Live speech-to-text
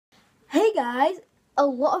Hey guys, a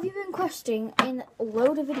lot of you have been questioning in a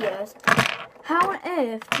load of videos, how on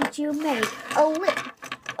earth did you make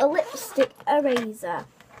a lipstick eraser?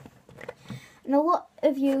 And a lot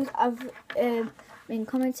of you have been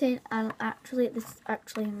commenting, and actually this is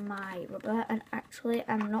actually my rubber, and actually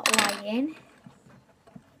I'm not lying.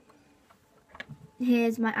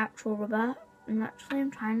 Here's my actual rubber, and actually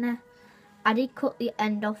I did cut the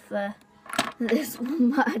end off for this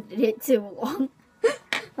one, but I did it too long.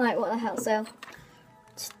 Like, what the hell? So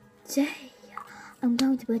today I'm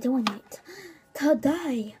going to be doing it.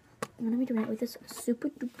 Today I'm going to be doing it with this super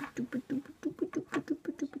duper tiny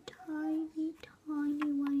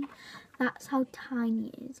one. That's how tiny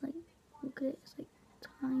it is. Like, look at it, it's like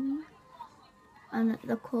tiny. And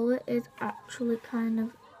the colour is actually kind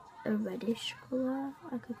of a reddish colour,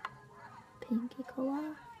 like a pinky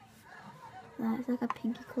colour. It's like a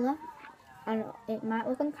pinky colour. And it might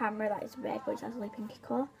look on camera that it's red, but it's actually pinky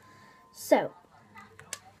colour. So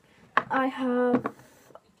I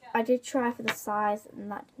did try for the size, and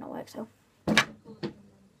that did not work. So no one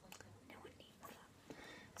needs that.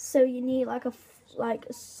 So you need like a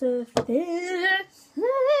surface.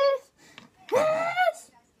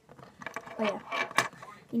 Oh yeah,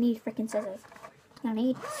 you need freaking scissors. You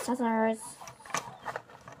need scissors.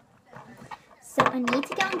 So I need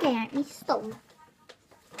to go and get me stuff.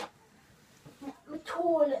 My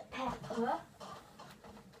toilet paper.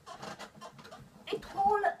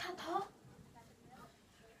 Toilet paper.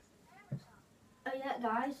 Oh yeah,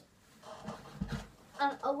 guys.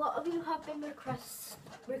 And a lot of you have been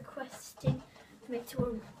requesting me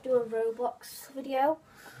to do a Roblox video.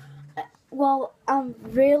 Well, I'm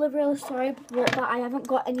really sorry, but I haven't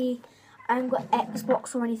got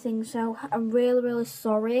Xbox or anything, so I'm really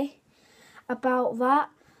sorry about that.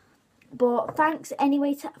 But thanks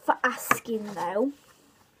anyway for asking though.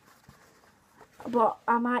 But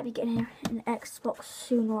I might be getting an Xbox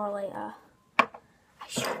sooner or later. I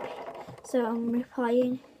should be. So I'm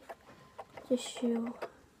replying to show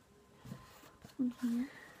on here.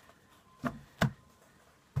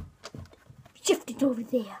 Shift it over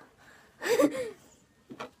there.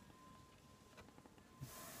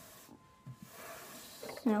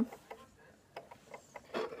 So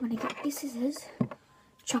when I get these scissors,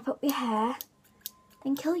 chop up your hair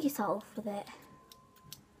and kill yourself with it.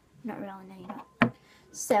 Not really, no you're not.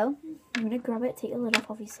 So I'm gonna grab it, take the lid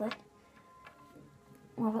off obviously.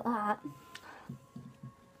 What about that?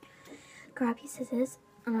 Grab your scissors.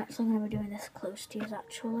 I'm actually gonna be doing this close to you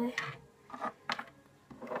actually.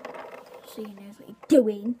 So you know what you're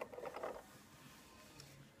doing.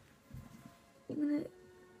 I'm gonna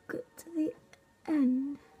get to the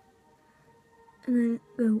end and then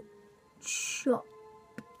go chop.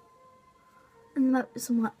 And there might be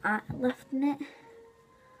some like art left in it.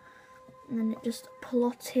 And then just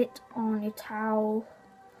plot it on your towel.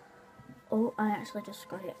 Oh, I actually just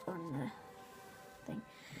got it on the thing.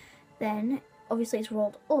 Then, obviously it's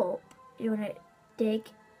rolled up. You want to dig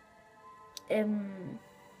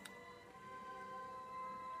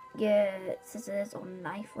your scissors or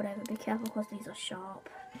knife, whatever. Be careful because these are sharp.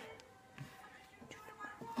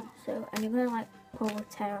 So, and you're going to like probably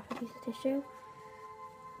tear off a piece of tissue.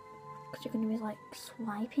 Because you're going to be like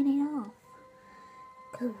swiping it off.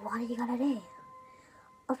 Because what are you going to do?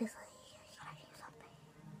 Obviously, you got to do something.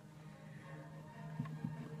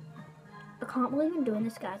 I can't believe I'm doing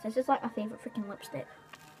this, guys. This is like my favourite freaking lipstick.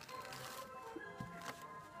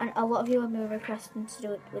 And a lot of you have been requesting to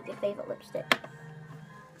do it with your favourite lipstick.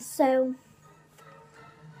 So,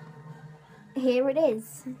 here it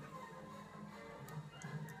is.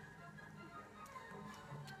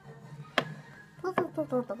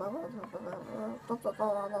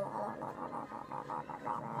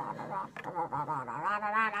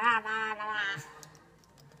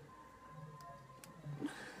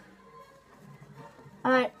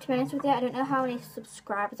 Alright, to be honest with you, I don't know how many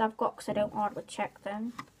subscribers I've got because I don't hardly check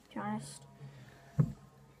them, to be honest.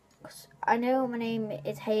 Cause I know my name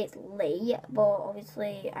is Hayes Lee, but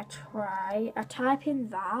obviously I type in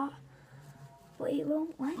that, but it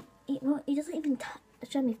doesn't even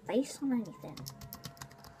show me face on anything.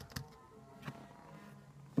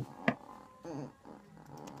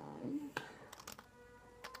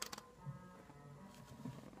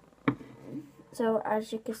 So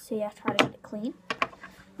as you can see, I try to get it clean.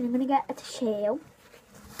 And I'm going to get a tissue.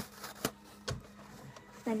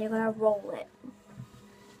 Then you're going to roll it.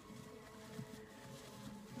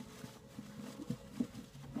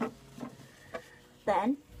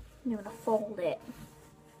 Then you're going to fold it.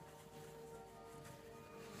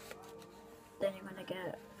 Then you're going to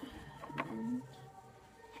get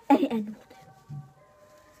any end will do.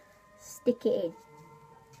 Stick it in.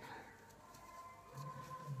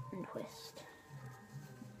 dentist.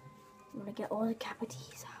 I'm going to get all the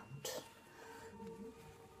cavities out.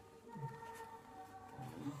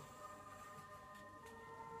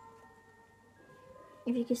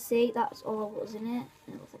 If you can see, that's all was in it.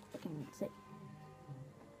 And it was like fucking sick.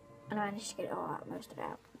 And I managed to get it all out, most of it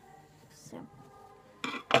out. So,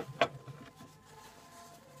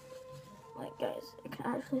 like guys, I can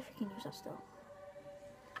actually freaking use that still.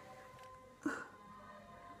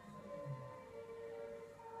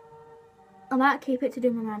 I might keep it to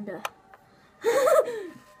do Miranda.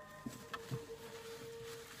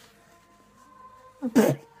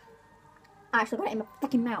 I actually got it in my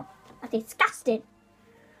fucking mouth. That's disgusting.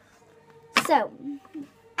 So,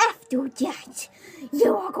 after that,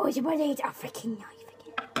 you are going to need a freaking knife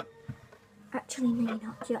again. Actually, no, you're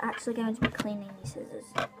not. You're actually going to be cleaning these scissors.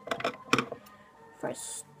 For a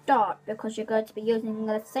start, because you're going to be using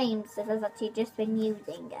the same scissors that you've just been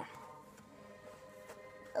using.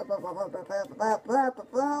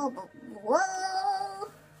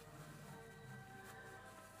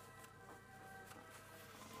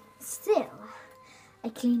 Still, I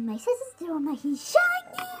clean my scissors, they're all nice and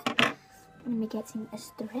shiny. I'm going to be getting a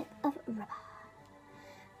strip of rubber.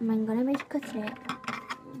 And I'm going to be cutting it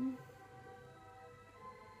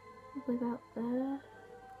probably about there.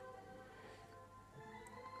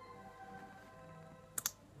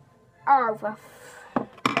 Oh, rough.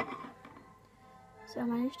 So I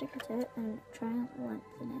managed to cut it and try and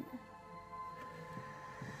lengthen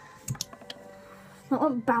it.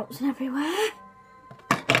 Not bouncing everywhere.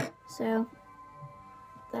 So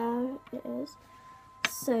there it is.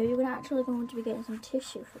 So you're actually going to be getting some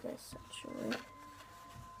tissue for this, actually.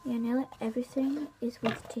 Yeah, nearly everything is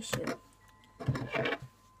with tissue.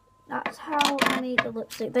 That's how I made the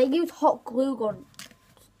lipstick. They use hot glue gun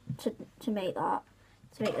to make that,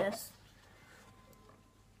 to make this,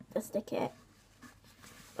 to stick it.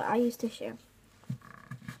 But I use tissue.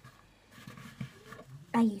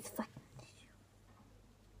 I use fucking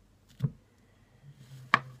tissue.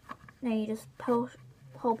 Now you just push,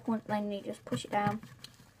 whole point, then you just push it down.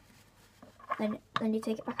 Then you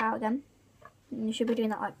take it back out again. And you should be doing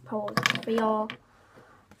that like probably 3 or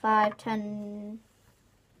 5, 10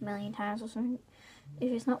 million times or something.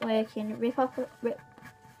 If it's not working, rip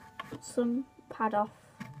some pad off.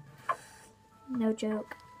 No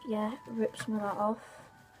joke. Yeah, rip some of that off.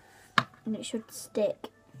 And it should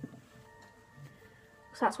stick.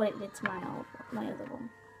 So that's what it did to my other one.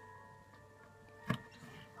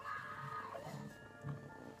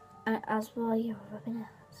 And as well, you're rubbing it.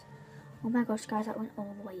 Oh my gosh, guys, that went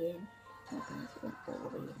all the way in. It went all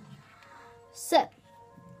the way in. So,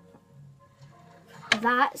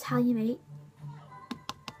 that's how you make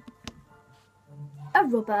a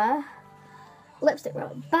rubber lipstick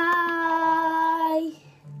rubber. Bye.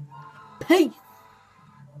 Peace.